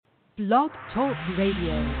Blog Talk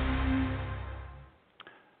Radio.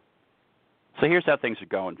 So here's how things are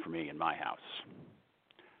going for me in my house.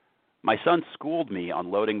 My son schooled me on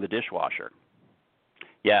loading the dishwasher.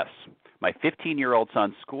 Yes, my 15-year-old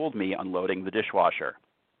son schooled me on loading the dishwasher.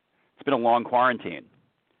 It's been a long quarantine.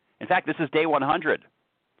 In fact, this is day 100.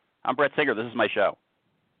 I'm Brett Singer. This is my show.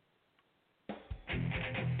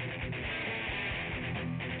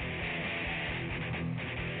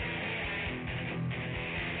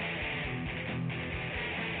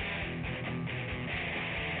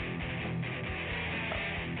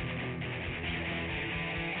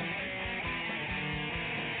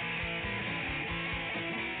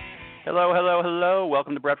 Hello, hello, hello.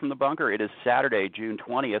 Welcome to Brett from the Bunker. It is Saturday, June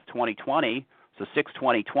 20th, 2020. So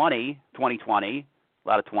 6/20/20, 2020, a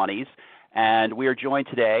lot of 20s. And we are joined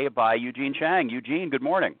today by YouJean Chang. YouJean, good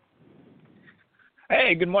morning.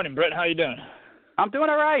 Hey, good morning, Brett. How you doing? I'm doing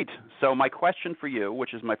all right. So my question for you,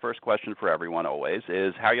 which is my first question for everyone always,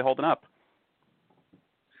 is how are you holding up?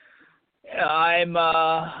 Yeah,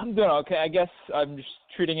 I'm doing okay. I guess I'm just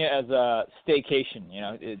treating it as a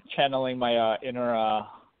staycation, channeling my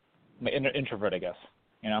inner introvert, I guess,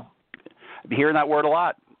 I'm hearing that word a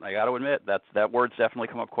lot. I got to admit, that word's definitely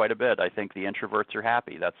come up quite a bit. I think the introverts are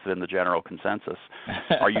happy. That's been the general consensus.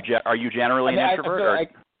 Are you generally an introvert?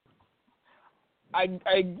 I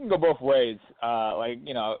can go both ways.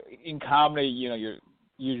 In comedy, you're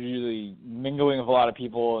usually mingling with a lot of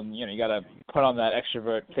people, and you got to put on that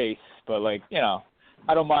extrovert face. But I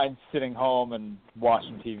don't mind sitting home and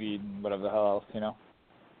watching TV and whatever the hell else,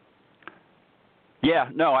 Yeah,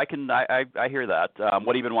 no, I hear that. What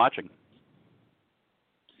have you been watching?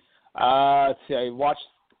 Let's see. I watched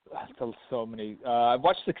so many. I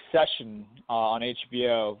watched Succession on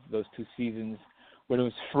HBO, those 2 seasons, when it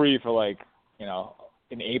was free for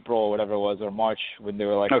in April or whatever it was, or March, when they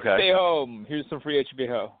were like, okay, stay home, here's some free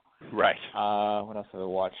HBO. Right. What else have I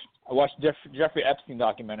watched? I watched Jeffrey Epstein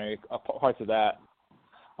documentary, parts of that,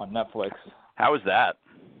 on Netflix. How was that?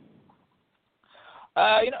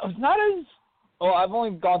 It's not as... Well, I've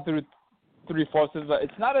only gone through 3/4 of it.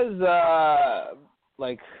 It's not as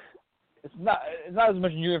it's not as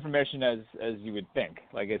much new information as you would think.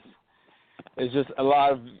 It's just a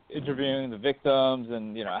lot of interviewing the victims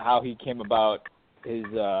and how he came about his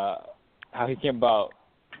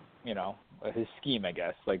his scheme, I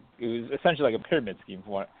guess. It was essentially like a pyramid scheme,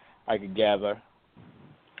 from what I could gather.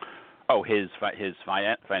 Oh, his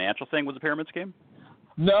financial thing was a pyramid scheme?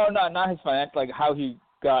 No, not his financial. How he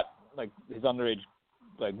got his underage,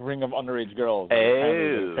 ring of underage girls. Oh.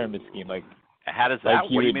 Kind of a pyramid scheme. How does that?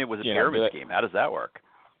 What do you mean it was a pyramid scheme? How does that work?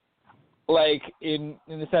 In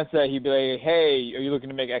the sense that he'd be like, hey, are you looking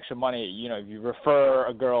to make extra money? If you refer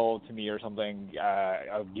a girl to me or something,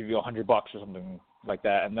 I'll give you $100 or something like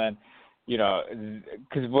that. And then,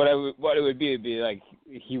 because what it would be, it'd be like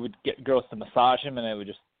he would get girls to massage him, and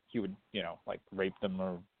he would rape them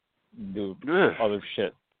or do other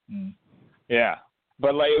shit. Yeah.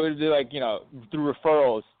 But it would be through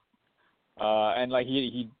referrals, and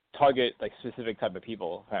he target specific type of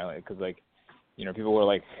people apparently, because people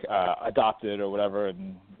were adopted or whatever,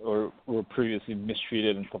 or were previously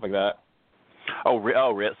mistreated and stuff like that.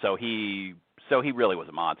 So he really was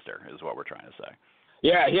a monster, is what we're trying to say.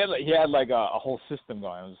 Yeah, he had a whole system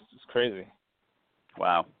going. It was crazy.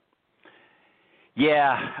 Wow.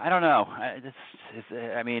 Yeah, I don't know.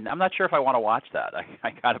 I'm not sure if I want to watch that.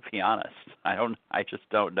 I got to be honest. I just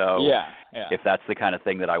don't know. Yeah. If that's the kind of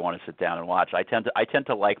thing that I want to sit down and watch. I tend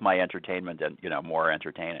to like my entertainment and more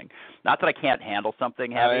entertaining. Not that I can't handle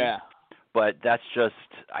something heavy. Oh, yeah. But that's just.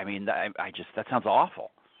 That sounds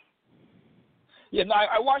awful. Yeah, no,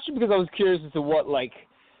 I watched it because I was curious as to what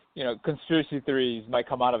conspiracy theories might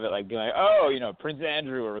come out of it, Prince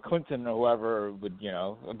Andrew or Clinton or whoever would,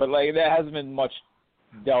 but there hasn't been much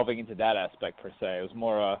delving into that aspect per se. It was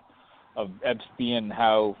more of Epstein,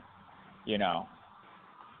 how his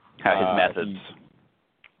methods.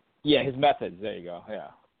 His methods. There you go.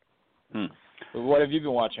 Yeah. What have you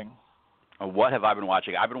been watching? What have I been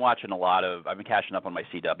watching? I've been catching up on my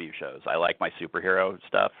CW shows. I like my superhero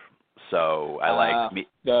stuff. So I like me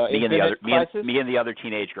and the other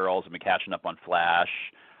teenage girls. I've been catching up on Flash.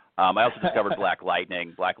 I also discovered Black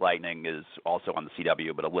Lightning. Black Lightning is also on the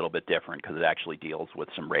CW, but a little bit different because it actually deals with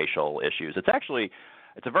some racial issues. It's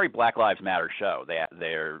a very Black Lives Matter show. They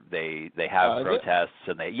have protests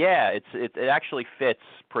and it actually fits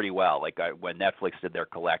pretty well. When Netflix did their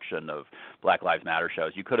collection of Black Lives Matter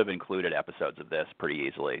shows, you could have included episodes of this pretty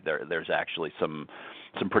easily. There's actually some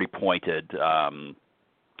pretty pointed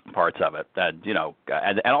parts of it that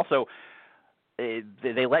and also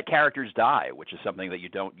they let characters die, which is something that you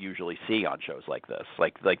don't usually see on shows like this.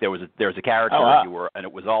 Like there was a character and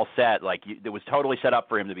it was all set, like it was totally set up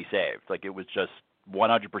for him to be saved. Like it was just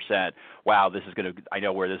 100%. Wow, I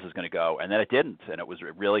know where this is gonna go, and then it didn't, and it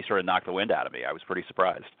really sort of knocked the wind out of me. I was pretty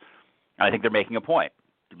surprised, and I think they're making a point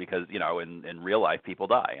because in real life people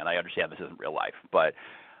die, and I understand this isn't real life, but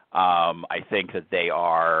I think that they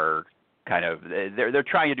are. Kind of, they're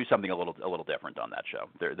trying to do something a little different on that show.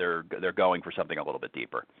 They're going for something a little bit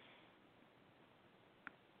deeper.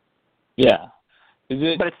 Yeah, but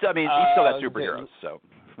it's you still got superheroes, so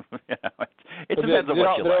it depends on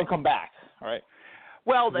what you like. They don't come back, right?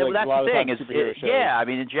 Well, that's the thing.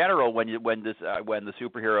 In general, when the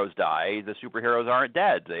superheroes die, the superheroes aren't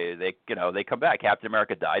dead. They come back. Captain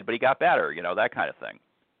America died, but he got better. That kind of thing.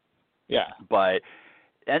 Yeah, but.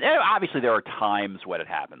 And obviously there are times when it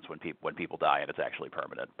happens when people die and it's actually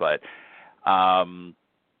permanent, but not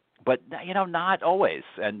always.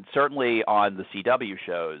 And certainly on the CW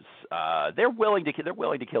shows, they're willing to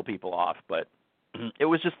kill people off, but it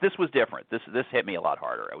was just this was different. This hit me a lot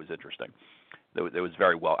harder. It was interesting. It was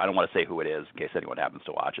very well. I don't want to say who it is in case anyone happens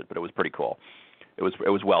to watch it, but it was pretty cool. It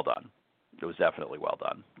was well done. It was definitely well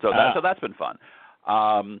done. So that's been fun.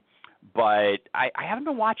 But I haven't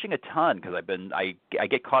been watching a ton because I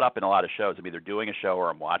get caught up in a lot of shows. I'm either doing a show or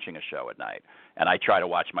I'm watching a show at night, and I try to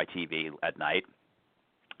watch my TV at night.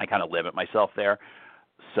 I kind of limit myself there.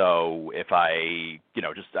 So if I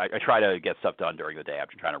try to get stuff done during the day. I've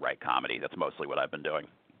been trying to write comedy. That's mostly what I've been doing.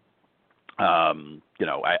 I'm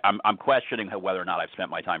questioning whether or not I've spent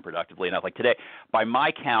my time productively enough. Like today, by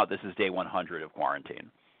my count, this is day 100 of quarantine,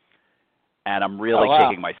 and I'm really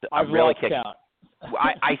kicking myself. I'm really kicking. Count.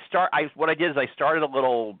 What I did is I started a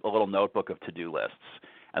little notebook of to-do lists,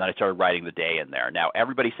 and then I started writing the day in there. Now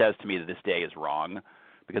everybody says to me that this day is wrong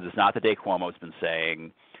because it's not the day Cuomo's been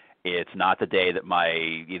saying. It's not the day that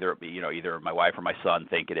either my wife or my son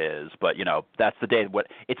think it is, but that's the day.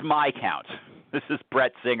 It's my count. This is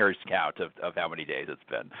Brett Singer's count of how many days it's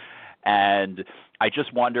been. And I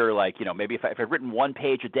just wonder, maybe if I've written 1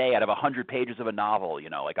 page a day out of 100 pages of a novel,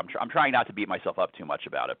 I'm trying not to beat myself up too much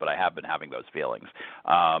about it, but I have been having those feelings.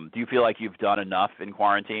 Do you feel like you've done enough in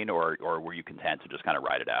quarantine, or were you content to just kind of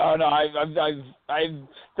write it out? Oh no, I've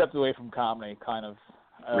stepped away from comedy, kind of.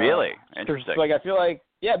 Really? Interesting. I feel like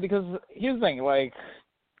because here's the thing,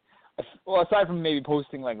 aside from maybe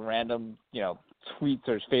posting random tweets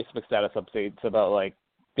or Facebook status updates about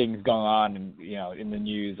things going on in the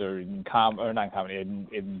news or in not comedy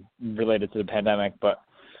in related to the pandemic, but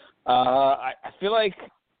I feel like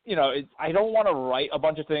I don't want to write a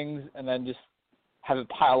bunch of things and then just have it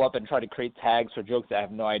pile up and try to create tags for jokes that I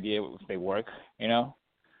have no idea if they work, and on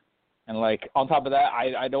top of that,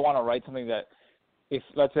 I don't want to write something that if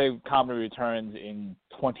let's say comedy returns in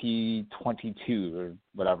 2022 or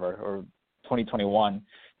whatever or 2021,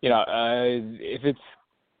 if it's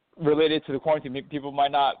related to the quarantine, people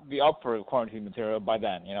might not be up for quarantine material by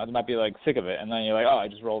then. They might be sick of it, and then you're like, oh, I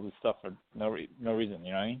just rolled this stuff for no reason.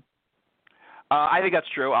 You know what I mean? I think that's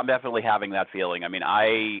true. I'm definitely having that feeling. I mean,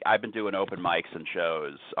 I've been doing open mics and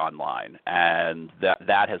shows online, and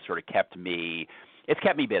that has sort of kept me. It's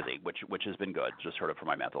kept me busy, which has been good, just sort of for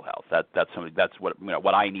my mental health. That's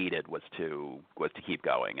what I needed was to keep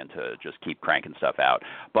going and to just keep cranking stuff out.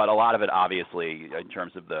 But a lot of it, obviously, in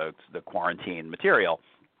terms of the quarantine material,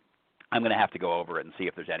 I'm going to have to go over it and see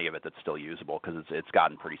if there's any of it that's still usable because it's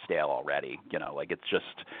gotten pretty stale already. It's just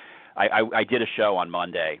I did a show on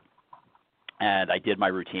Monday, and I did my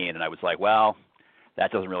routine, and I was like, well, that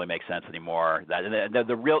doesn't really make sense anymore.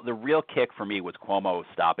 The real kick for me was Cuomo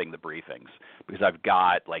stopping the briefings because I've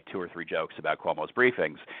got 2 or 3 jokes about Cuomo's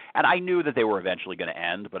briefings, and I knew that they were eventually going to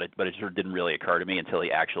end, but it sort of didn't really occur to me until he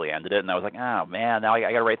actually ended it, and I was like, oh man, now I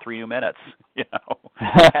got to write 3 new minutes.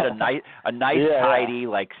 I had a nice tidy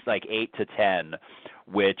 8 to 10,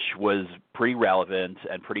 which was pretty relevant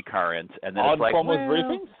and pretty current, and then on Cuomo's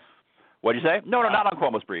briefings. What'd you say? No, not on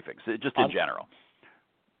Cuomo's briefings, just in general.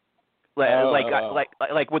 With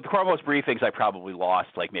Cuomo's briefings, I probably lost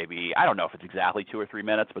maybe, I don't know if it's exactly 2 or 3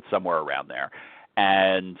 minutes, but somewhere around there.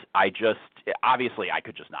 And obviously I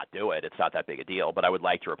could just not do it. It's not that big a deal, but I would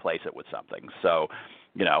like to replace it with something. So,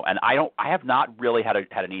 and I have not really had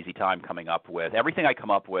an easy time coming up with everything I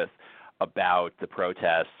come up with about the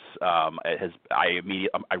protests. I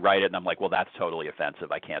write it and I'm like, well, that's totally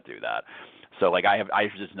offensive. I can't do that. So I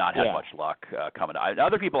just not had much luck coming.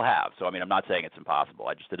 Other people have. So I mean, I'm not saying it's impossible.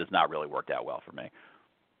 It has not really worked out well for me.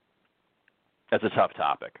 That's a tough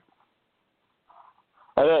topic.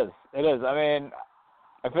 It is. I mean,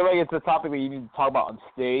 I feel like it's a topic that you need to talk about on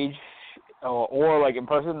stage or in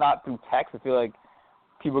person, not through text. I feel like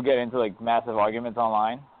people get into like massive arguments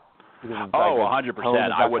online? Oh,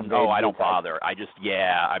 100%. I wouldn't. Oh, I don't bother. I just,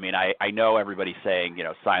 I mean, I know everybody's saying,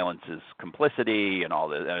 silence is complicity and all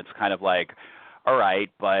this, and it's kind of like, all right,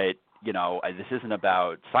 but this isn't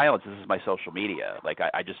about silence. This is my social media. Like,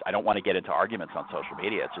 I don't want to get into arguments on social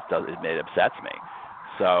media. It just does. It upsets me.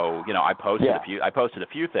 So, I posted a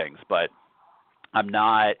few things, but I'm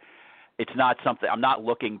not. It's not something. I'm not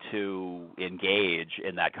looking to engage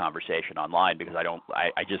in that conversation online because I don't.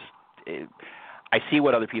 I see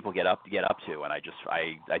what other people get up to, and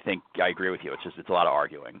I think I agree with you. It's a lot of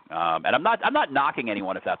arguing, and I'm not knocking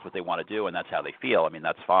anyone if that's what they want to do and that's how they feel. I mean,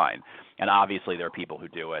 that's fine. And obviously there are people who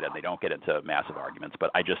do it and they don't get into massive arguments,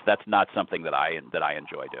 but that's not something that I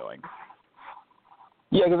enjoy doing.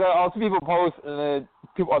 Yeah, because also people post,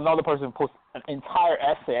 another person posts an entire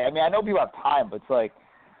essay. I mean, I know people have time, but it's like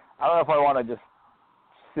I don't know if I want to just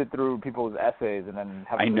sit through people's essays and then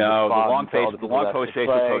have. I know the long Facebook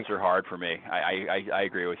posts are hard for me. I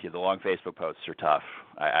agree with you. The long Facebook posts are tough.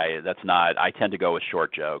 I tend to go with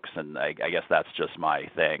short jokes, and I guess that's just my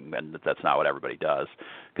thing, and that's not what everybody does.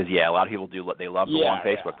 Because a lot of people do. They love the long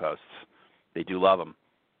Facebook posts. They do love them.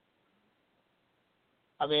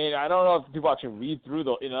 I mean, I don't know if people actually read through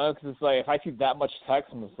because it's like if I see that much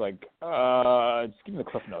text, I'm just like, just give me the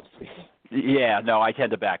cliff notes, please. Yeah, no, I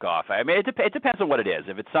tend to back off. I mean, it depends on what it is.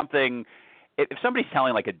 If it's something, if somebody's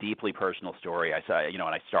telling like a deeply personal story, when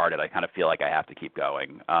I started, I kind of feel like I have to keep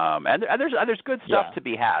going. And there's good stuff to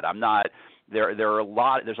be had. I'm not there.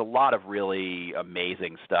 There's a lot of really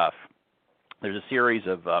amazing stuff. There's a series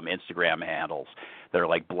of Instagram handles that are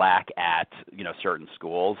like black at certain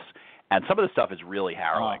schools. And some of the stuff is really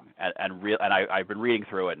harrowing, and I've been reading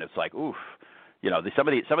through it, and it's like, oof, some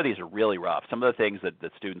of these are really rough. Some of the things that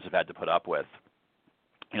students have had to put up with,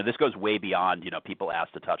 this goes way beyond, people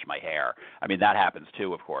asked to touch my hair. I mean, that happens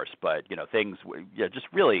too, of course, but things, just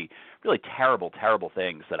really, really terrible, terrible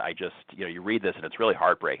things that I just, you read this, and it's really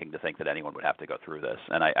heartbreaking to think that anyone would have to go through this,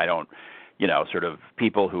 and I don't, sort of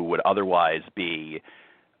people who would otherwise be,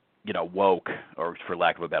 woke, or for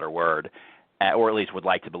lack of a better word. Or at least would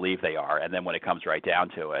like to believe they are, and then when it comes right down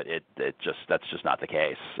to it, that's just not the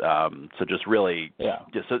case. So just really,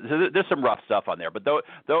 so there's some rough stuff on there, but those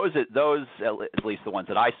at least the ones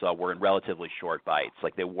that I saw were in relatively short bites.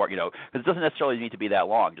 Like they were, because it doesn't necessarily need to be that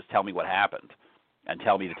long. Just tell me what happened, and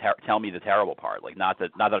tell me the terrible part. Like not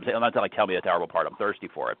that like tell me the terrible part. I'm thirsty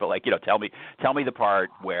for it, but like tell me the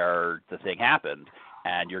part where the thing happened.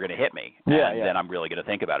 And you're going to hit me, and then I'm really going to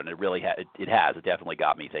think about it. And it really it has. It definitely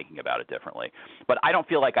got me thinking about it differently. But I don't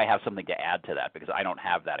feel like I have something to add to that because I don't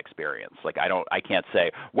have that experience. Like I can't say,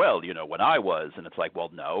 well, when I was, and it's like, well,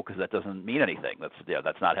 no, because that doesn't mean anything.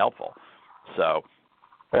 That's not helpful. So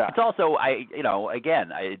it's also again,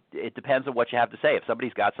 it depends on what you have to say. If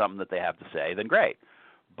somebody's got something that they have to say, then great.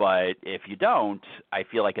 But if you don't, I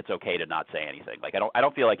feel like it's okay to not say anything. Like I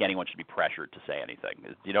don't feel like anyone should be pressured to say anything.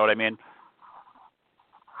 Do you know what I mean?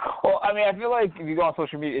 Well, I mean, I feel like if you go on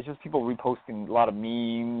social media, it's just people reposting a lot of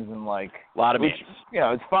memes and like a lot of memes.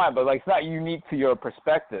 It's fine, but like it's not unique to your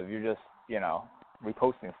perspective. You're just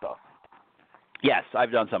reposting stuff. Yes,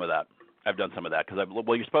 I've done some of that because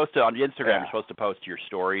you're supposed to on Instagram. You're supposed to post your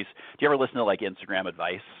stories. Do you ever listen to like Instagram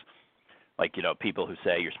advice? Like people who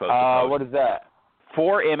say you're supposed to post. What is that?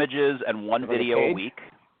 4 images and 1 video a week.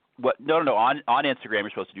 What? No. On Instagram, you're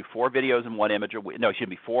supposed to do 4 videos and 1 image a week. No, excuse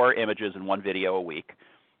me, 4 images and 1 video a week.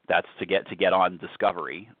 That's to get on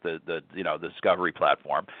Discovery, the Discovery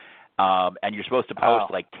platform, and you're supposed to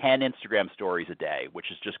post like 10 Instagram stories a day, which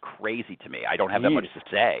is just crazy to me. I don't have that much to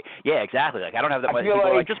say. Yeah, exactly. Like I don't have that much. People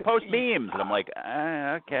are like, just post memes, and I'm like,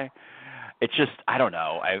 okay. It's just I don't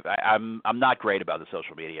know. I'm not great about the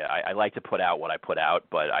social media. I like to put out what I put out,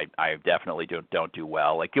 but I definitely don't do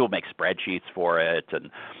well. Like people make spreadsheets for it,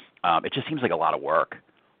 and it just seems like a lot of work.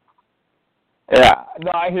 Yeah,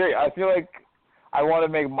 no, I hear you. I feel like I want to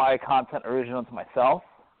make my content original to myself,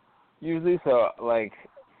 usually. So, like,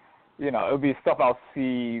 it would be stuff I'll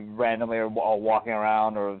see randomly or while walking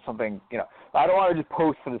around or something, I don't want to just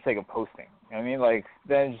post for the sake of posting. You know what I mean? Like,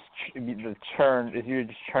 then you're just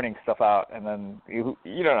churning stuff out, and then you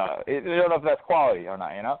don't know. You don't know if that's quality or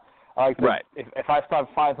not, I like to, right. If I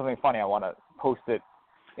find something funny, I want to post it.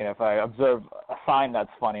 If I observe a sign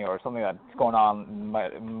that's funny or something that's going on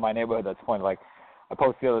in my neighborhood that's funny, like, I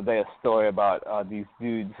posted the other day a story about these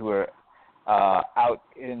dudes who were out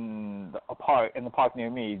in the park near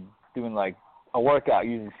me doing like a workout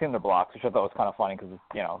using cinder blocks, which I thought was kind of funny because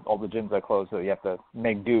all the gyms are closed, so you have to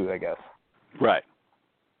make do, I guess. Right.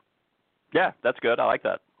 Yeah, that's good. I like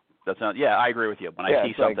that. Yeah, I agree with you. When I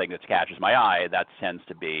see something that catches my eye, that tends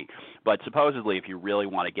to be. But supposedly, if you really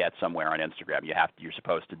want to get somewhere on Instagram, you're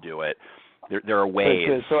supposed to do it. There are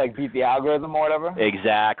ways to like beat the algorithm or whatever.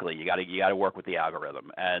 Exactly. You got to work with the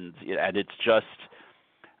algorithm, and it's just.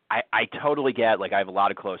 I totally get, like, I have a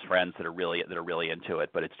lot of close friends that are really into it,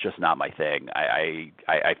 but it's just not my thing.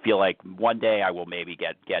 I feel like one day I will maybe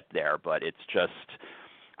get there, but it's just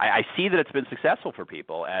I see that it's been successful for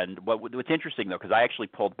people. And what's interesting, though, because I actually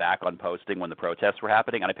pulled back on posting when the protests were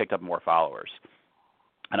happening, and I picked up more followers.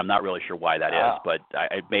 And I'm not really sure why that is, but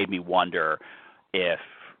it made me wonder if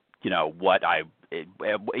am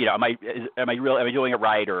I doing it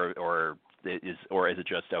right or is it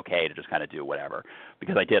just okay to just kind of do whatever?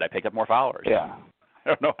 Because I picked up more followers. Yeah. I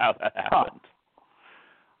don't know how that happened.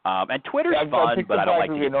 And Twitter's fun, but I don't like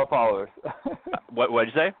to get no followers. What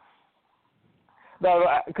did you say? No,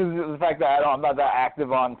 because the fact that I'm not that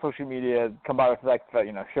active on social media, combined with the fact that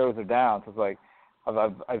shows are down, so it's like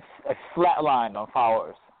I've flatlined on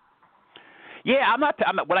followers. Yeah, I'm not.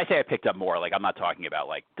 When I say I picked up more, like, I'm not talking about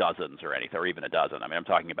like dozens or anything, or even a dozen. I mean, I'm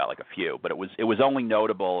talking about like a few. But it was only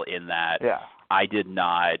notable in that I did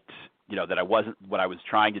not, that I wasn't what I was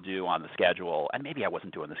trying to do on the schedule, and maybe I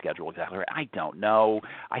wasn't doing the schedule exactly right. I don't know.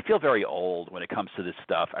 I feel very old when it comes to this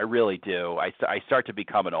stuff. I really do. I start to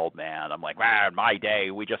become an old man. I'm like, in my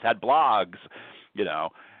day, we just had blogs,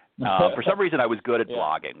 For some reason, I was good at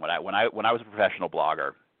blogging when I was a professional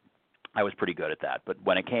blogger. I was pretty good at that, but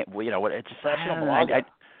when it came, it's just professional blogger.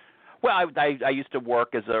 I used to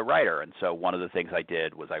work as a writer, and so one of the things I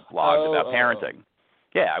did was I blogged about parenting.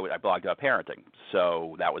 Yeah, I blogged about parenting,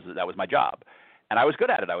 so that was my job, and I was good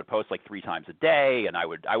at it. I would post like 3 times a day, and I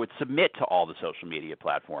would submit to all the social media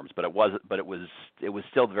platforms, but it was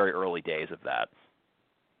still the very early days of that.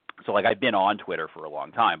 So like I've been on Twitter for a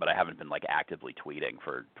long time, but I haven't been like actively tweeting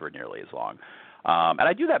for nearly as long. And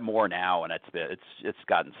I do that more now, and it's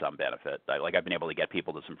gotten some benefit. I've been able to get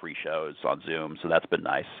people to some free shows on Zoom, so that's been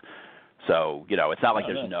nice. So it's not like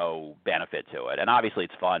there's no benefit to it. And obviously,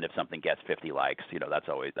 it's fun if something gets 50 likes. That's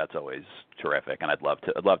always terrific. And I'd love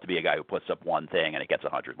to be a guy who puts up one thing and it gets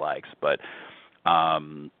 100 likes. But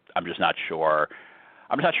I'm just not sure.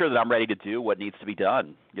 I'm not sure that I'm ready to do what needs to be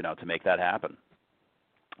done, to make that happen.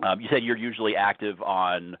 You said you're usually active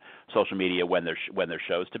on social media when there's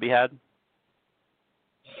shows to be had.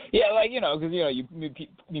 Yeah, because you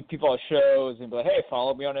meet people at shows and be like, hey,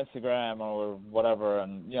 follow me on Instagram or whatever,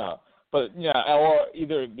 and but or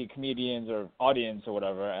either it be comedians or audience or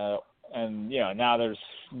whatever, and now there's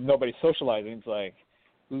nobody socializing. It's like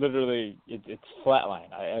literally it's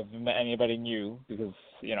flatline. I haven't met anybody new because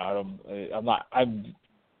I'm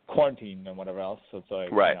quarantined and whatever else. So it's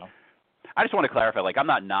like right. I just want to clarify, I'm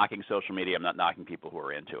not knocking social media. I'm not knocking people who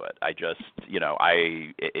are into it. I just,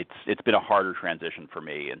 it's been a harder transition for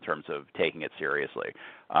me in terms of taking it seriously.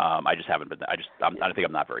 I just haven't been. I think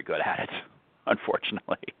I'm not very good at it,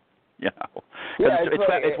 unfortunately.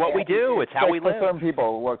 It's what we do. It's how we live. For some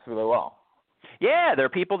people, it works really well. Yeah, there are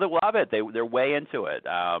people that love it. They're way into it.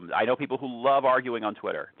 I know people who love arguing on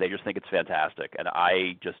Twitter. They just think it's fantastic, and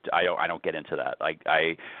I don't get into that.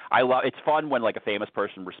 I love. It's fun when like a famous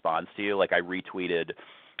person responds to you. Like I retweeted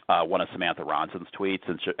one of Samantha Ronson's tweets,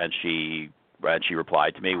 and she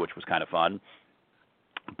replied to me, which was kind of fun.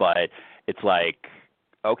 But it's like,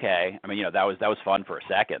 okay, I mean, that was fun for a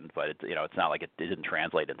second, but it's not like it didn't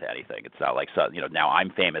translate into anything. It's not like now I'm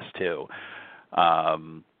famous too.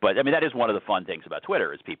 But I mean, that is one of the fun things about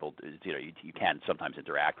Twitter is people, you can sometimes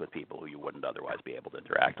interact with people who you wouldn't otherwise be able to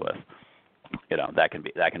interact with. That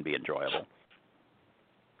can be enjoyable.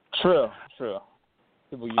 True.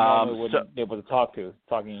 People you normally wouldn't be able to talking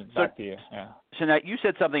back to you. Yeah. So now you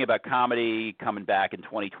said something about comedy coming back in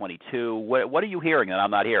 2022. What are you hearing that I'm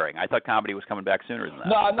not hearing? I thought comedy was coming back sooner than that.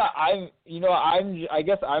 No, I'm not. I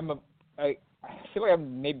feel like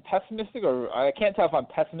I'm maybe pessimistic, or I can't tell if I'm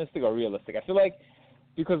pessimistic or realistic. I feel like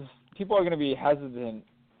because people are going to be hesitant,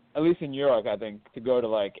 at least in New York, I think, to go to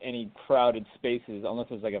like any crowded spaces unless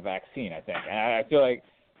there's like a vaccine, I think. And I feel like,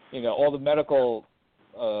 all the medical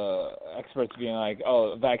experts being like,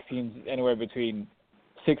 oh, vaccines anywhere between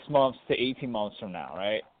 6 months to 18 months from now,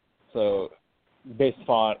 right? So based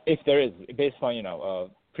upon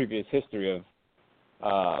previous history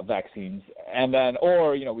of vaccines, and then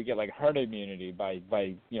we get like herd immunity by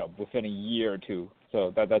within a year or two.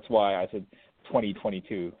 So that's why I said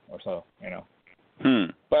 2022 or so.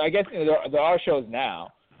 But I guess there are shows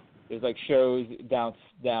now. There's like shows down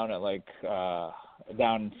at like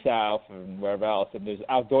down south and wherever else, and there's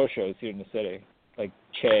outdoor shows here in the city. Like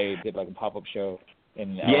Che did like a pop-up show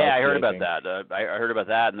in LA, I heard about that. I heard about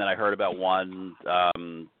that, and then I heard about one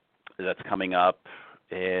that's coming up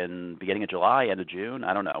in beginning of July, end of June.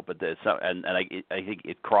 I don't know, but I think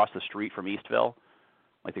it crossed the street from Eastville.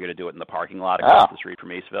 Like they're going to do it in the parking lot across the street from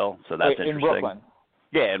Eastville. So that's interesting. In Brooklyn.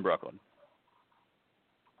 Yeah, in Brooklyn.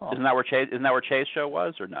 Oh. Isn't that where Chase show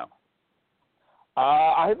was, or no?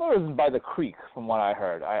 I thought it was by the creek, from what I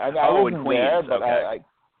heard. I wasn't in Queens. There, but okay.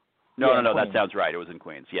 No, Queens. that sounds right. It was in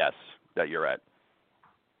Queens. Yes, you're right.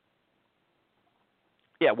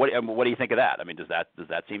 Yeah, what do you think of that? I mean, does that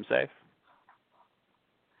seem safe?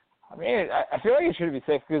 I mean, I feel like it should be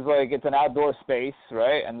safe because like it's an outdoor space,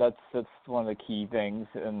 right? And that's one of the key things.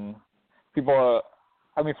 And people are,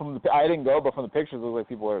 I mean, I didn't go, but from the pictures, it looked like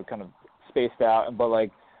people were kind of spaced out. But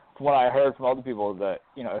like from what I heard from other people, that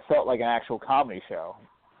it felt like an actual comedy show.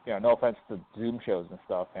 No offense to Zoom shows and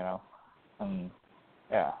stuff, yeah.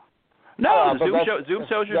 No, Zoom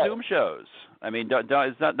shows are Zoom shows. I mean,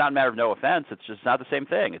 it's not a matter of no offense. It's just not the same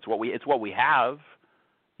thing. It's what we have.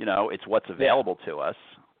 It's what's available to us.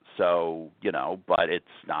 So, but it's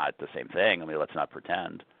not the same thing. I mean, let's not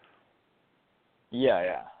pretend.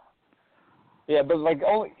 Yeah, but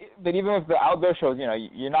but even with the outdoor shows,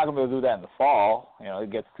 you're not gonna be able to do that in the fall.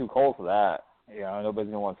 It gets too cold for that. Nobody's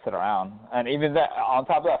gonna want to sit around. And even that, on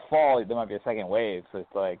top of that fall, there might be a second wave. So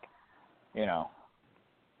it's like,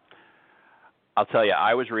 I'll tell you,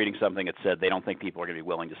 I was reading something that said they don't think people are going to be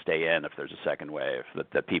willing to stay in if there's a second wave.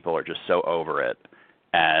 That people are just so over it,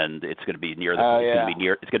 and it's going to be near the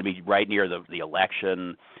it's going to be right near the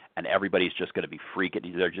election, and everybody's just going to be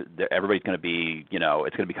freaking. Everybody's going to be,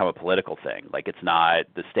 it's going to become a political thing. Like it's not,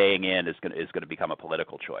 the staying in is going to become a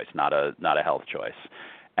political choice, not a health choice.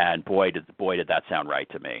 And boy did that sound right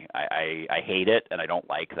to me. I hate it and I don't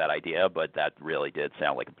like that idea, but that really did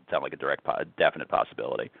sound like a definite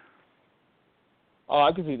possibility. Oh,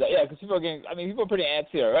 I can see that. Yeah, because people are pretty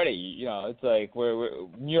antsy already. It's like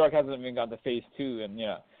New York hasn't even gotten to phase 2, and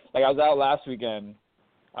like I was out last weekend,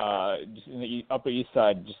 just in the Upper East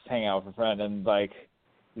Side, just hanging out with a friend, and like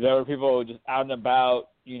there were people just out and about,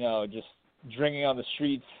 just drinking on the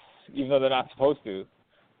streets, even though they're not supposed to.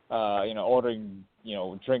 Ordering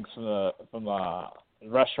drinks from the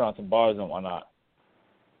restaurants and bars and whatnot.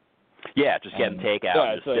 Yeah, just getting takeout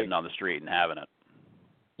and just sitting on the street and having it.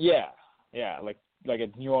 Yeah, like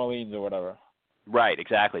at New Orleans or whatever. Right,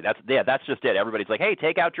 exactly. That's just it. Everybody's like, hey,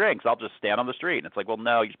 take out drinks. I'll just stand on the street. And it's like, well,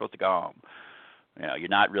 no, you're supposed to go home. You're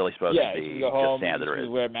not really supposed to be go home, just stand there. You're supposed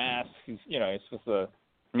to wear masks. You're supposed to.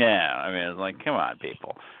 Yeah, I mean, it's like, come on,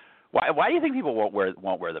 people. Why do you think people won't wear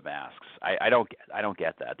the masks? I don't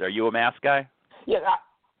get that. Are you a mask guy? Yeah,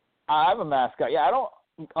 I'm a mask guy. Yeah, I don't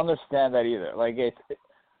understand that either. Like it's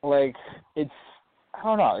I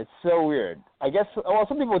don't know. It's so weird. I guess. Well,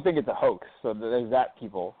 some people think it's a hoax. So there's that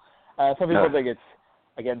people. Some people think it's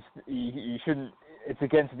against. You shouldn't. It's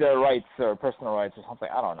against their rights or personal rights or something.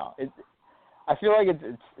 I don't know. I feel like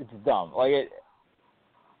it's dumb. This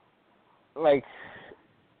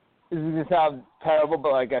is gonna sound terrible,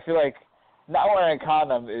 but I feel like not wearing a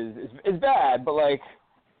condom is bad. But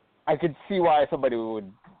I could see why somebody would.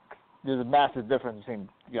 There's a massive difference between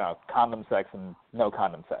condom sex and no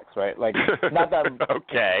condom sex, right? Not that I'm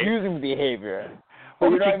excusing the behavior. But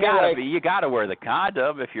you gotta wear the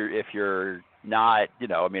condom if you're not,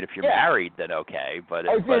 if you're married, then okay. But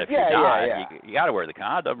if you're not, you gotta wear the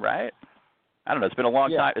condom, right? I don't know. It's been a long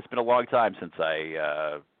time. It's been a long time since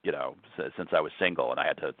I, since I was single and I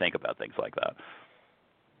had to think about things like that.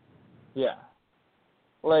 Yeah.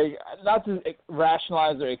 Not to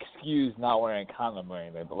rationalize or excuse not wearing a condom or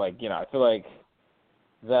anything, but I feel like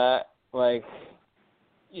that, I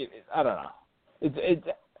don't know. I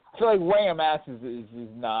feel like wearing a mask is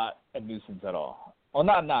not a nuisance at all. Well,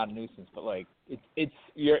 not a nuisance, but it's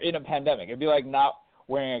you're in a pandemic. It'd be like not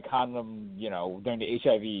wearing a condom, during the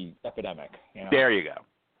HIV epidemic. There you go.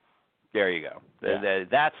 Yeah.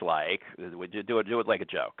 That's do it like a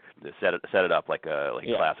joke. Set it up like a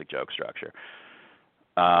classic joke structure.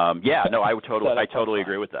 I totally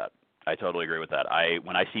agree with that.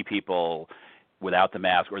 When I see people without the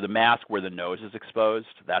mask or the mask where the nose is exposed,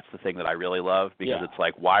 that's the thing that I really love because it's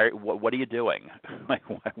like, what are you doing?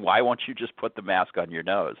 Why won't you just put the mask on your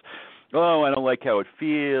nose? Oh, I don't like how it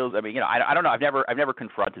feels. I mean, I don't know. I've never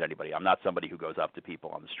confronted anybody. I'm not somebody who goes up to people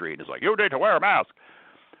on the street and is like, you need to wear a mask.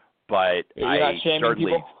 But you're not shaming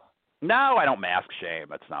people? No, I don't mask shame.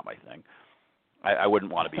 That's not my thing. I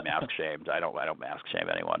wouldn't want to be mask shamed. I don't mask shame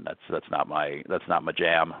anyone. That's not my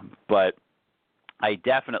jam. But I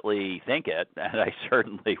definitely think it, and I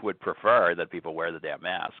certainly would prefer that people wear the damn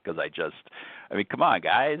mask because come on,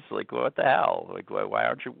 guys. What the hell? Why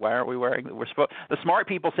aren't we wearing? The smart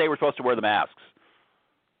people say we're supposed to wear the masks.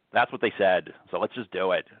 That's what they said. So let's just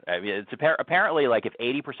do it. I mean, it's apparently like if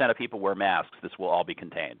 80% of people wear masks, this will all be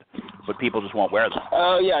contained, but people just won't wear them.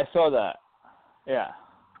 Oh yeah, I saw that. Yeah.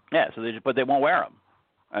 Yeah. So but they won't wear them.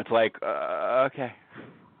 And it's like, okay.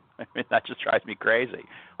 I mean, that just drives me crazy.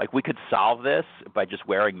 Like, we could solve this by just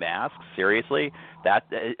wearing masks. Seriously,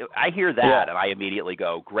 I hear that and I immediately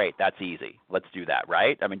go, great, that's easy. Let's do that,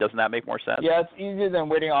 right? I mean, doesn't that make more sense? Yeah, it's easier than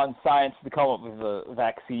waiting on science to come up with a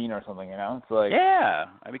vaccine or something. You know, it's like I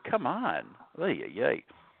mean, come on.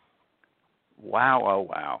 Wow, oh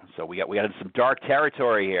wow. So we got into some dark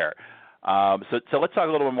territory here. So let's talk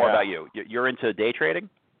a little bit more about you. You're into day trading?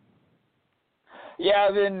 Yeah,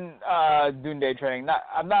 I've been doing day trading.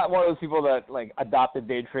 I'm not one of those people that like adopted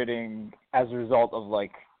day trading as a result of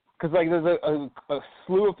like, because like there's a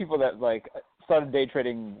slew of people that like started day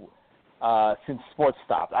trading since sports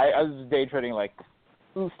stopped. I was day trading like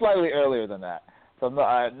slightly earlier than that. So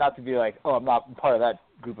I'm not to be like, oh, I'm not part of that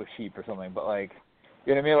group of sheep or something, but like,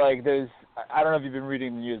 you know what I mean? Like I don't know if you've been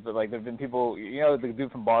reading the news, but like there've been people, you know, the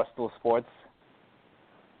dude from Barstool Sports.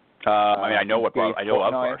 I mean, I know of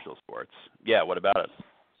Barstool Sports. Yeah, what about it?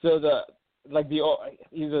 So I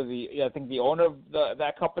think the owner of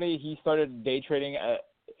that company, he started day trading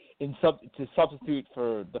to substitute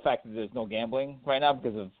for the fact that there's no gambling right now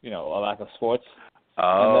because of a lack of sports.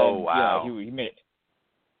 Oh, then, wow. He made.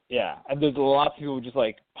 Yeah, and there's lots of people just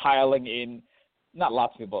like piling in. Not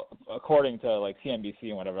lots of people, according to like CNBC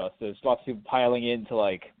and whatever else. There's lots of people piling into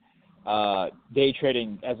like day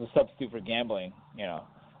trading as a substitute for gambling.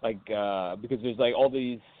 Like because there's like all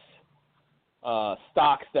these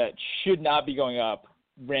stocks that should not be going up,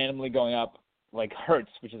 randomly going up, like Hertz,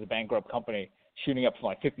 which is a bankrupt company, shooting up from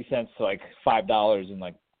like 50 cents to like $5 in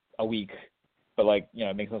like a week. But like,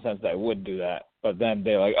 it makes no sense that I would do that. But then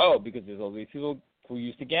they're like, oh, because there's all these people who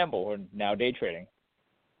used to gamble who are now day trading.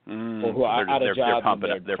 Or who are out of jobs.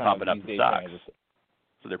 They're pumping up the stocks.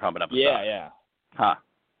 So they're pumping up the stocks. Yeah. Huh.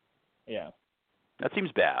 Yeah. That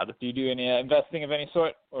seems bad. Do you do any investing of any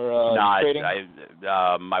sort or trading?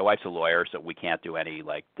 My wife's a lawyer, so we can't do any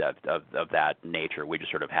like of that nature. We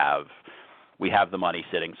just sort of have the money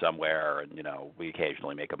sitting somewhere, and we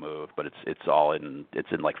occasionally make a move, but it's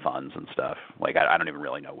in like funds and stuff. Like I don't even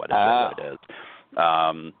really know what it is.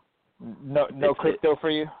 No crypto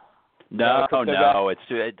for you? No. It's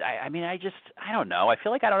too. I mean, I don't know. I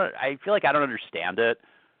feel like I don't understand it.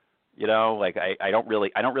 Like I don't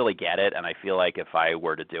really get it, and I feel like if I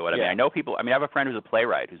were to do it, I mean, I know people. I mean, I have a friend who's a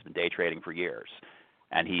playwright who's been day trading for years,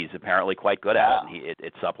 and he's apparently quite good at it. And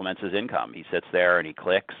it supplements his income. He sits there and he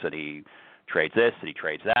clicks and he trades this and he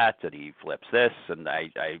trades that and he flips this, and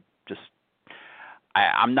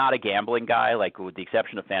I'm not a gambling guy. Like with the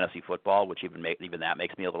exception of fantasy football, which even that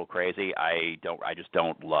makes me a little crazy. I just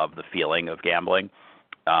don't love the feeling of gambling.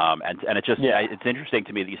 And it's just it's interesting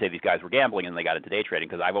to me that you say these guys were gambling and they got into day trading,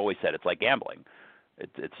 because I've always said it's like gambling.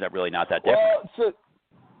 It's really not that different. Well, so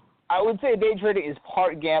I would say day trading is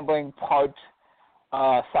part gambling, part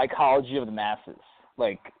psychology of the masses.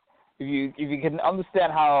 Like if you can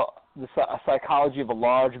understand how the psychology of a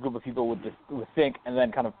large group of people would think, and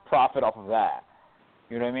then kind of profit off of that.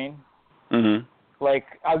 You know what I mean? Mm-hmm. Like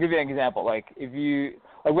I'll give you an example. Like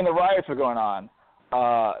when the riots were going on.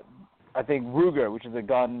 I think Ruger, which is a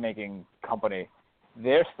gun-making company,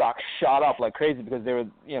 their stock shot up like crazy because they were,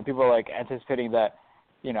 people were like anticipating that,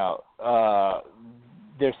 their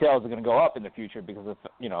sales are going to go up in the future because of,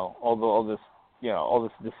 all this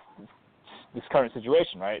current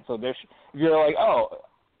situation, right? So if you're like,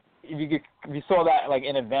 if you saw that like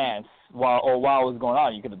in advance while it was going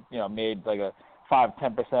on, you could have, made like a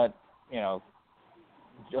 5-10%,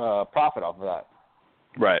 profit off of that.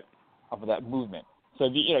 Right. Off of that movement. So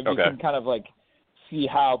you can kind of like see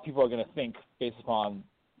how people are going to think based upon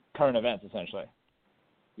current events. Essentially,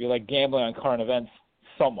 you're like gambling on current events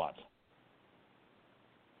somewhat.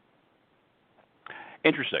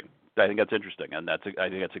 Interesting. I think that's interesting, and that's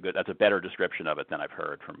a better description of it than I've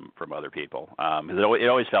heard from other people. Because it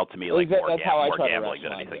always felt to me like more gambling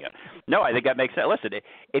than anything else. No, I think that makes sense. Listen,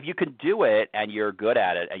 if you can do it and you're good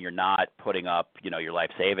at it and you're not putting up your life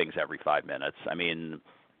savings every 5 minutes, I mean.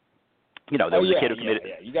 There was a kid who committed.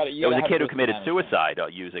 There was a kid who committed suicide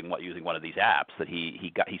using one of these apps that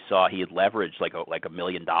he saw he had leveraged like $1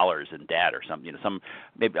 million in debt or something.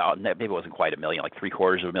 Maybe it wasn't quite $1 million, like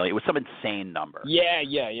 $750,000. It was some insane number. Yeah.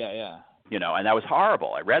 And that was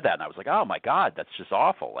horrible. I read that and I was like, oh my God, that's just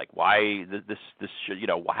awful. Like why this should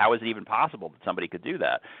how is it even possible that somebody could do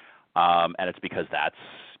that? And it's because that's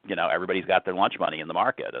everybody's got their lunch money in the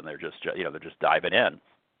market and they're just they're just diving in.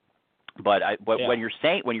 But when you're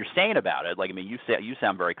saying about it, like I mean, you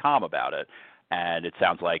sound very calm about it, And it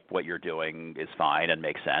sounds like what you're doing is fine and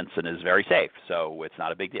makes sense and is very safe, so it's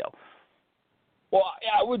not a big deal. Well,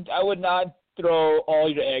 I would not throw all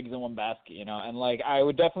your eggs in one basket, and like I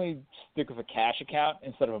would definitely stick with a cash account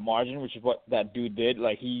instead of a margin, which is what that dude did.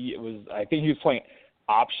 Like I think he was playing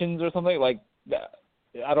options or something like that.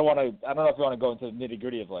 I don't know if you want to go into the nitty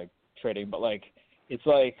gritty of like trading, but like it's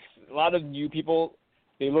like a lot of new people,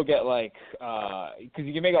 they look at like because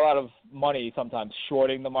you can make a lot of money sometimes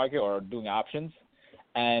shorting the market or doing options,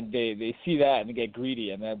 and they see that and they get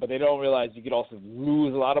greedy, but they don't realize you could also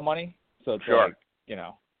lose a lot of money. So it's sure. like,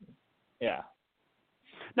 yeah.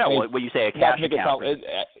 No, when you say a cash account,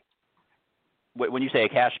 when you say a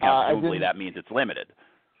cash account, presumably that means it's limited.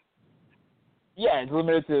 Yeah, it's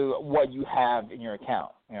limited to what you have in your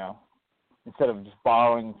account, instead of just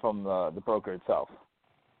borrowing from the broker itself.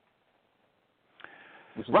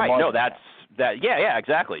 Right. No, that. Yeah,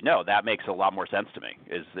 exactly. No, that makes a lot more sense to me.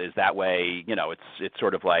 Is that way? It's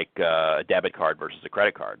sort of like a debit card versus a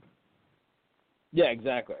credit card. Yeah,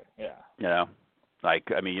 exactly. Yeah.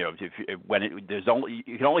 Like I mean, you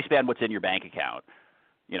can only spend what's in your bank account.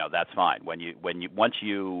 That's fine. Once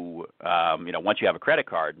you have a credit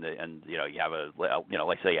card and you have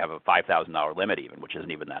let's say you have a $5,000 limit even, which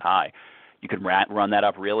isn't even that high, you can run that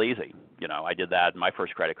up real easy. I did that. My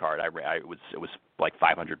first credit card, it was like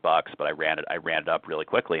 $500, but I ran it up really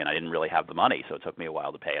quickly, and I didn't really have the money, so it took me a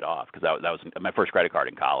while to pay it off because that was my first credit card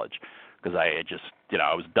in college because I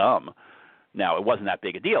was dumb. Now it wasn't that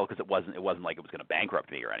big a deal because it wasn't like it was going to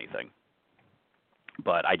bankrupt me or anything.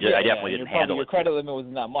 But I definitely didn't handle it. Your credit limit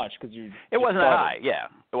wasn't that much because It wasn't that high. Yeah,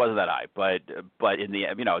 it wasn't that high. But in the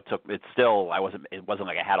it wasn't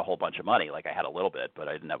like I had a whole bunch of money. Like I had a little bit, but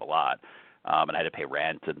I didn't have a lot. And I had to pay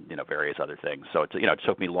rent and various other things. So it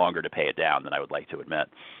took me longer to pay it down than I would like to admit.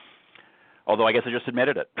 Although I guess I just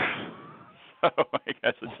admitted it. So I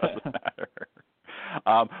guess it doesn't matter.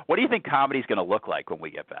 What do you think comedy's going to look like when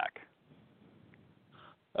we get back?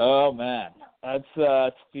 Oh man, that's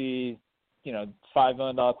the $5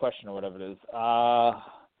 million question or whatever it is.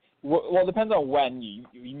 Well, it depends on when. You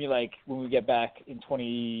mean like when we get back in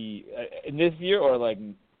this year, or like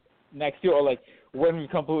next year, or like when we've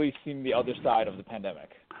completely seen the other side of the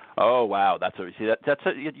pandemic? Oh wow, you're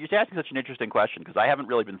asking such an interesting question because I haven't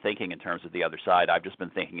really been thinking in terms of the other side. I've just been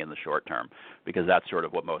thinking in the short term because that's sort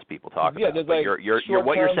of what most people talk about. But like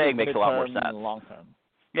what you're saying makes a lot more sense. And long term.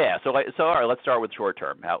 Yeah, so all right, let's start with short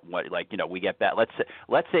term. We get back.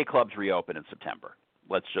 Let's say clubs reopen in September.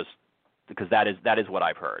 Because that is what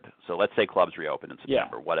I've heard. So let's say clubs reopen in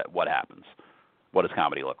September. Yeah. What happens? What does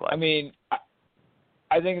comedy look like? I mean,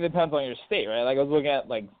 I think it depends on your state, right? Like I was looking at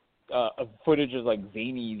like footage of like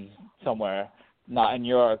Zanies somewhere, not in New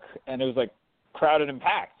York, and it was like crowded and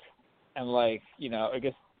packed, and like I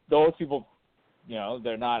guess those people.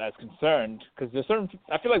 They're not as concerned because there's certain.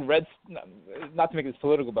 I feel like not to make this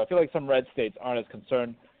political, but I feel like some red states aren't as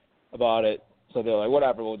concerned about it, so they're like,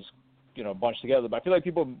 whatever, we'll just bunch together. But I feel like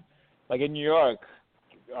people like in New York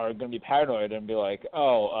are going to be paranoid and be like,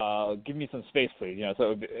 give me some space, please.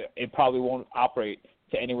 So it probably won't operate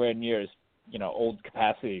to anywhere near as old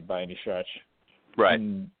capacity by any stretch, right?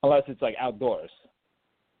 Unless it's like outdoors.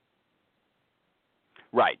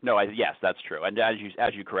 Right. No. Yes, that's true. And as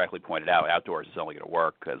you correctly pointed out, outdoors is only going to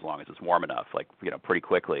work as long as it's warm enough. Like pretty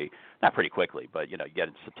quickly, not pretty quickly, but you get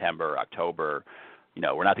into September, October.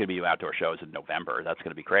 We're not going to be doing outdoor shows in November. That's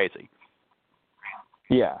going to be crazy.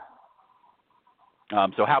 Yeah.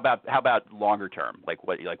 So how about longer term?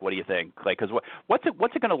 What do you think? Because what's it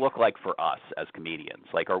going to look like for us as comedians?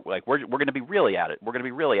 We're going to be really out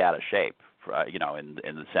of shape. In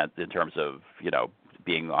the sense in terms of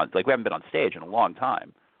being on, we haven't been on stage in a long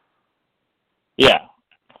time. Yeah.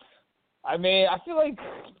 I mean, I feel like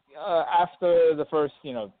after the first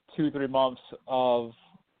 2-3 months of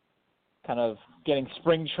kind of getting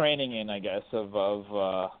spring training in, I guess, of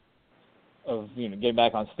getting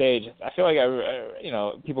back on stage, I feel like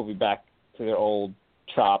people will be back to their old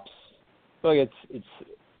chops. I feel like it's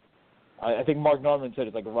I think Mark Norman said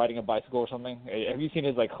it's like riding a bicycle or something. Have you seen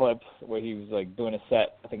his clip where he was doing a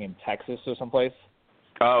set, I think in Texas or someplace?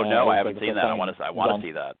 Oh no, I haven't seen that. I want to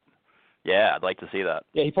see that. Yeah, I'd like to see that.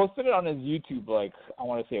 Yeah, he posted it on his YouTube I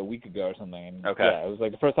want to say a week ago or something. And okay. Yeah, it was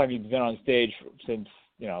the first time he'd been on stage since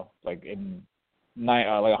in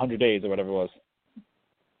 100 days or whatever it was.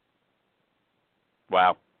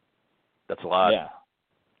 Wow, that's a lot. Yeah,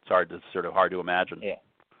 it's sort of hard to imagine. Yeah.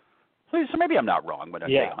 So maybe I'm not wrong when I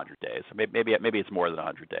say 100 days. Maybe it's more than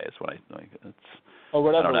 100 days when it's. Or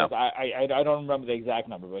whatever. I don't know. I don't remember the exact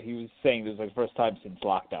number, but he was saying this was the first time since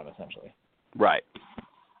lockdown, essentially. Right.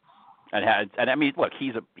 And I mean, look,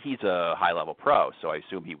 he's a high level pro, so I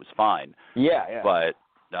assume he was fine. Yeah.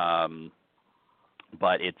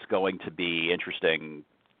 But it's going to be interesting,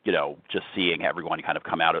 just seeing everyone kind of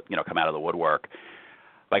come out of the woodwork.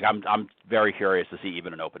 Like I'm very curious to see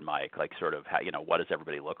even an open mic, like sort of how, what does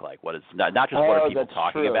everybody look like? What is not just what are people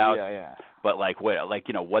talking about, but like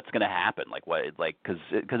what's going to happen? Like what, like because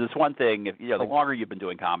it's one thing if the longer you've been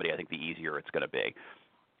doing comedy, I think the easier it's going to be.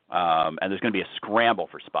 And there's going to be a scramble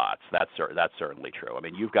for spots. That's certainly true. I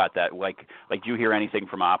mean, you've got that. Like, do you hear anything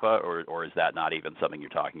from Oppa, or is that not even something you're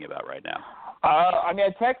talking about right now? I mean,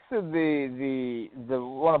 I texted the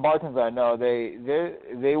one of the bartenders I know.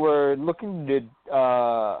 They were looking to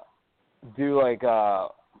do like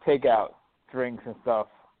takeout drinks and stuff,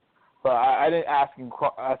 but I didn't ask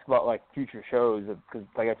about like future shows because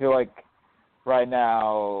like I feel like right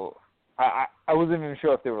now I wasn't even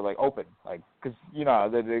sure if they were like open, like because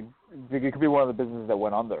it could be one of the businesses that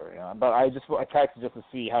went under, But I texted just to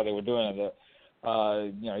see how they were doing it.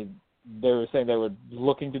 They were saying they were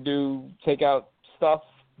looking to do takeout stuff,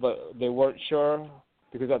 but they weren't sure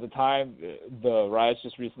because at the time the riots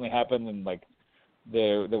just recently happened and like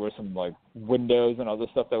there were some like windows and other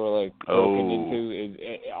stuff that were like broken into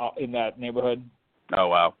in that neighborhood. Oh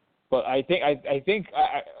wow! But I think I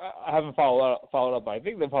haven't followed up. But I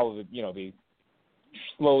think they'll probably be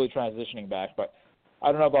slowly transitioning back. But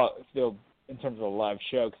I don't know about if they'll in terms of a live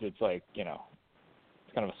show because it's like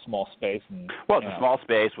it's kind of a small space. And, it's a small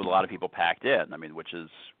space with a lot of people packed in. I mean, which is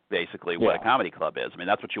basically what a comedy club is. I mean,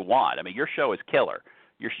 that's what you want. I mean, your show is killer.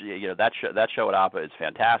 That show at Oppa is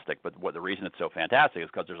fantastic. But the reason it's so fantastic is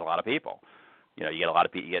because there's a lot of people. You get a lot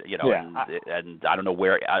of people. And I don't know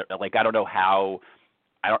where. I don't know how.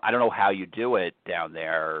 I don't know how you do it down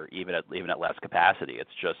there, even at less capacity.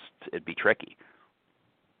 It's just it'd be tricky.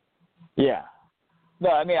 Yeah.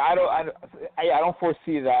 No, I mean I don't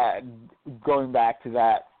foresee that going back to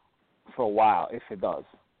that for a while if it does.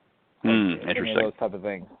 Interesting. Those type of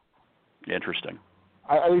things. Interesting.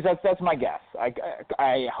 At least that's my guess.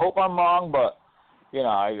 I hope I'm wrong, but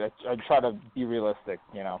I try to be realistic.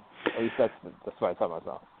 At least that's what I tell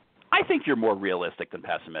myself. I think you're more realistic than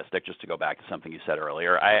pessimistic, just to go back to something you said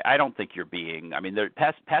earlier. I don't think you're being – I mean,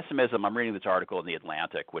 pessimism – I'm reading this article in The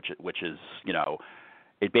Atlantic, which is,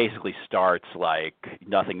 it basically starts like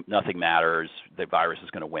nothing matters, the virus is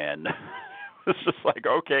going to win. It's just like,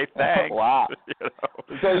 okay, thanks. Wow.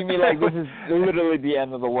 So you mean like this is literally the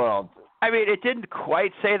end of the world? I mean, it didn't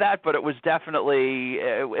quite say that, but it was definitely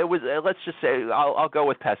it was. Let's just say I'll go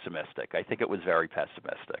with pessimistic. I think it was very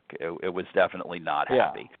pessimistic. It was definitely not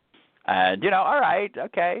happy. Yeah. And all right,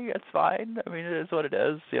 okay, it's fine. I mean, it is what it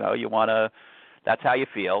is. You want to. That's how you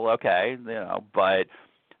feel, okay. But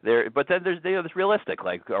then there's this realistic.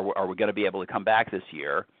 Like, are we going to be able to come back this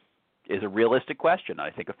year? Is a realistic question. I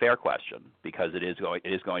think a fair question because it is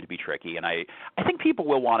going to be tricky. And I think people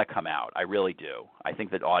will want to come out. I really do. I think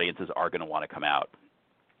that audiences are going to want to come out.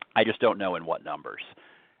 I just don't know in what numbers.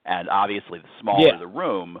 And obviously, the smaller the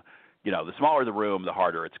room, the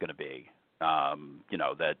harder it's going to be.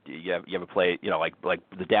 That you have a play, like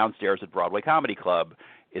the downstairs at Broadway Comedy Club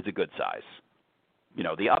is a good size.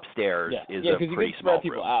 The upstairs is a pretty small room. Yeah, because you can spread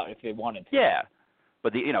people out if they wanted to. Yeah,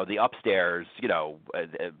 but the upstairs,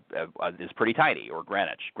 is pretty tiny. Or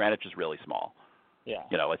Greenwich. Greenwich is really small. Yeah.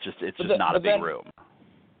 It's just not a big room.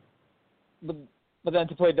 But then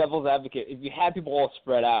to play devil's advocate, if you had people all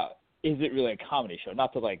spread out, is it really a comedy show?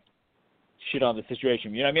 Not to like shit on the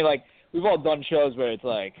situation. You know what I mean? Like we've all done shows where it's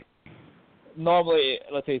like. Normally,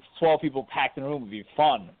 let's say it's 12 people packed in a room would be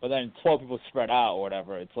fun, but then 12 people spread out or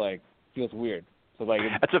whatever, it's like feels weird. So like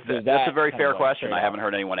that's a very fair question. I haven't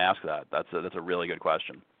heard anyone ask that. That's a really good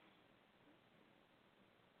question.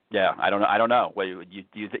 Yeah, I don't know. What,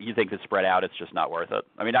 you think that spread out, it's just not worth it?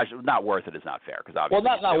 I mean, not worth it is not fair because obviously.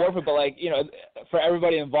 Well, not worth it, but like for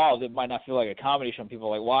everybody involved, it might not feel like a comedy show. People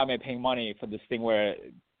are like, why am I paying money for this thing where?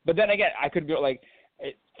 But then again, I could be like,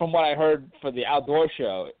 from what I heard for the outdoor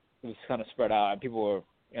show. It was kind of spread out, and people were,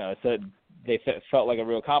 said they felt like a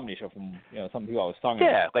real comedy show from, some people I was talking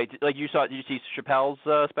about. Yeah, like you saw. Did you see Chappelle's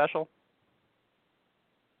special?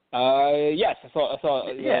 Yes, I saw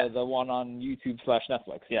the one on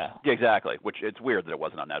YouTube/Netflix. Yeah. Exactly. Which it's weird that it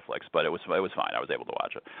wasn't on Netflix, but it was fine. I was able to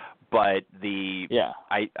watch it. But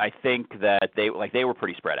I think that they were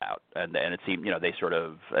pretty spread out, and it seemed they sort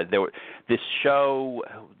of this show,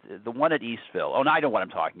 the one at Eastville. Oh, no, I know what I'm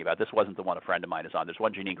talking about. This wasn't the one a friend of mine is on. There's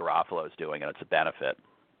one Jeanine Garofalo is doing, and it's a benefit.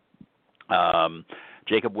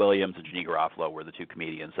 Jacob Williams and Jeanine Garofalo were the two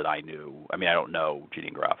comedians that I knew. I mean, I don't know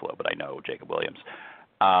Jeanine Garofalo, but I know Jacob Williams.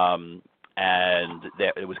 And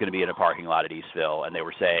it was going to be in a parking lot at Eastville, and they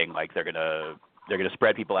were saying like they're going to They're going to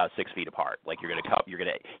spread people out 6 feet apart. Like you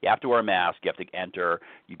have to wear a mask. You have to enter.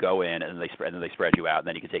 You go in, and then they spread you out, and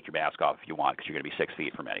then you can take your mask off if you want because you're going to be 6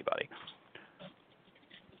 feet from anybody.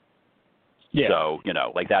 Yeah. So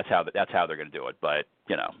like that's how they're going to do it. But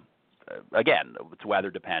again, it's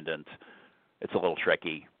weather dependent. It's a little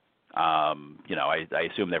tricky. I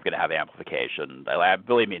assume they're going to have amplification.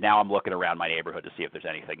 Believe me, now I'm looking around my neighborhood to see if there's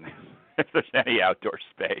anything, if there's any outdoor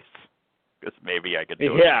space. Because maybe I could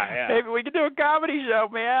do it. Yeah. Maybe we could do a comedy show,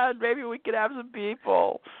 man. Maybe we could have some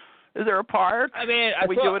people. Is there a park? I mean, Can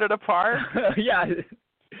we do it at a park? Yeah.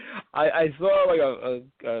 I saw like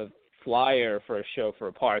a flyer for a show for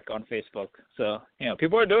a park on Facebook. So,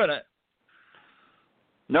 people are doing it.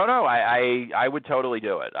 No, I would totally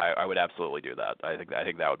do it. I would absolutely do that. I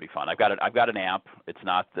think that would be fun. I've got an amp. It's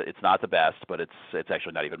not the best, but it's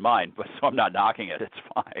actually not even mine. But so I'm not knocking it. It's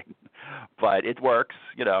fine, but it works.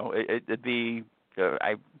 It'd be.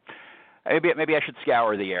 Maybe I should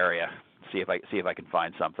scour the area, see if I can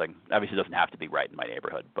find something. Obviously, it doesn't have to be right in my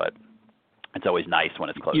neighborhood, but it's always nice when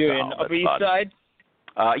it's close You're to home. You're in Upper East Side?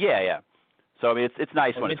 Yeah. So I mean, it's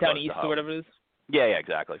nice when it's close Midtown East to home. Or whatever it is. Yeah,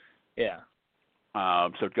 exactly. Yeah.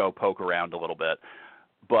 So go poke around a little bit,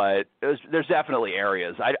 but there's definitely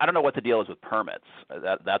areas. I don't know what the deal is with permits.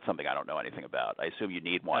 That's something I don't know anything about. I assume you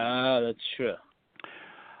need one. That's true.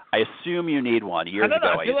 I assume you need one. Years ago,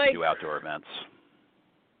 I used to do outdoor events.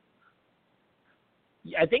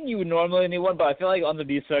 I think you would normally need one, but I feel like under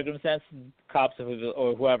these circumstances, cops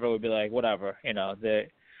or whoever would be like, whatever. It's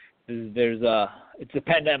a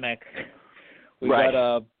pandemic. We've got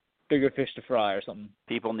a bigger fish to fry or something.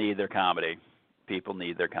 People need their comedy.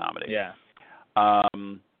 Yeah. All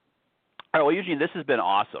right, well, YouJean, this has been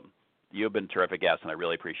awesome. You've been a terrific guest, and I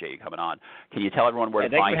really appreciate you coming on. Can you tell everyone where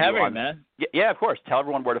to find you? Thanks for having me, man. Yeah, of course. Tell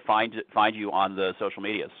everyone where to find you on the social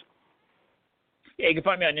medias. Yeah, you can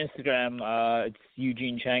find me on Instagram. It's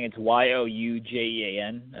YouJean Chang. It's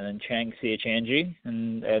YOUJEAN, and then Chang, CHANG,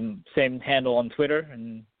 and same handle on Twitter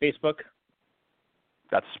and Facebook.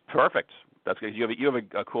 That's perfect. That's good. You have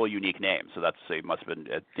a cool, unique name, so it must have been,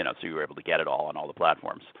 so you were able to get it all on all the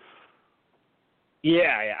platforms.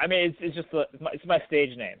 Yeah. I mean, it's just it's my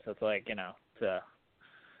stage name, so it's like to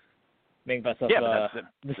make myself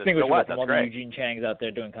distinguishable from all the YouJean Changs out there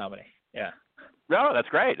doing comedy. Yeah. No, that's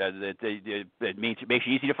great. It makes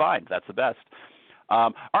you easy to find. That's the best.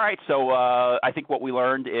 All right, so I think what we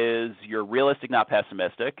learned is you're realistic, not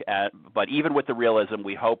pessimistic. But even with the realism,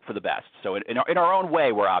 we hope for the best. So in our own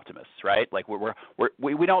way, we're optimists, right? Like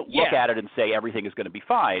we don't look at it and say everything is going to be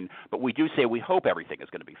fine, but we do say we hope everything is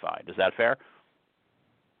going to be fine. Is that fair?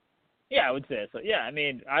 Yeah, I would say so. Yeah, I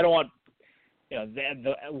mean, I don't want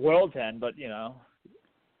the world to end, but it's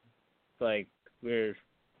like we're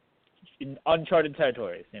in uncharted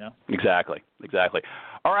territories, Exactly.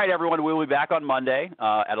 All right, everyone, we'll be back on Monday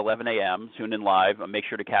at 11 a.m. Tune in live. Make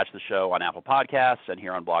sure to catch the show on Apple Podcasts and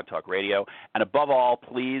here on Blog Talk Radio. And above all,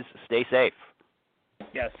 please stay safe.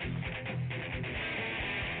 Yes.